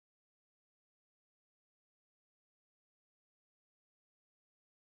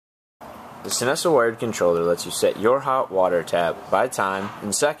The Synesso wired controller lets you set your hot water tap by time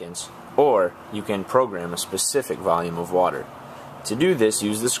in seconds, or you can program a specific volume of water. To do this,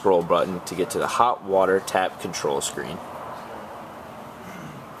 use the scroll button to get to the hot water tap control screen.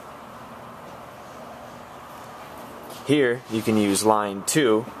 Here, you can use line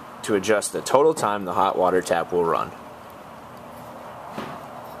 2 to adjust the total time the hot water tap will run.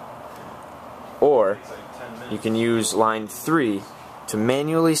 Or, you can use line 3 to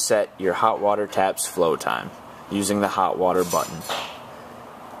manually set your hot water tap's flow time using the hot water button.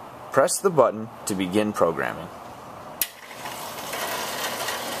 Press the button to begin programming.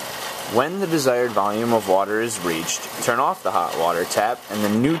 When the desired volume of water is reached, turn off the hot water tap and the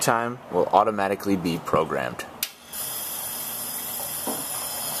new time will automatically be programmed.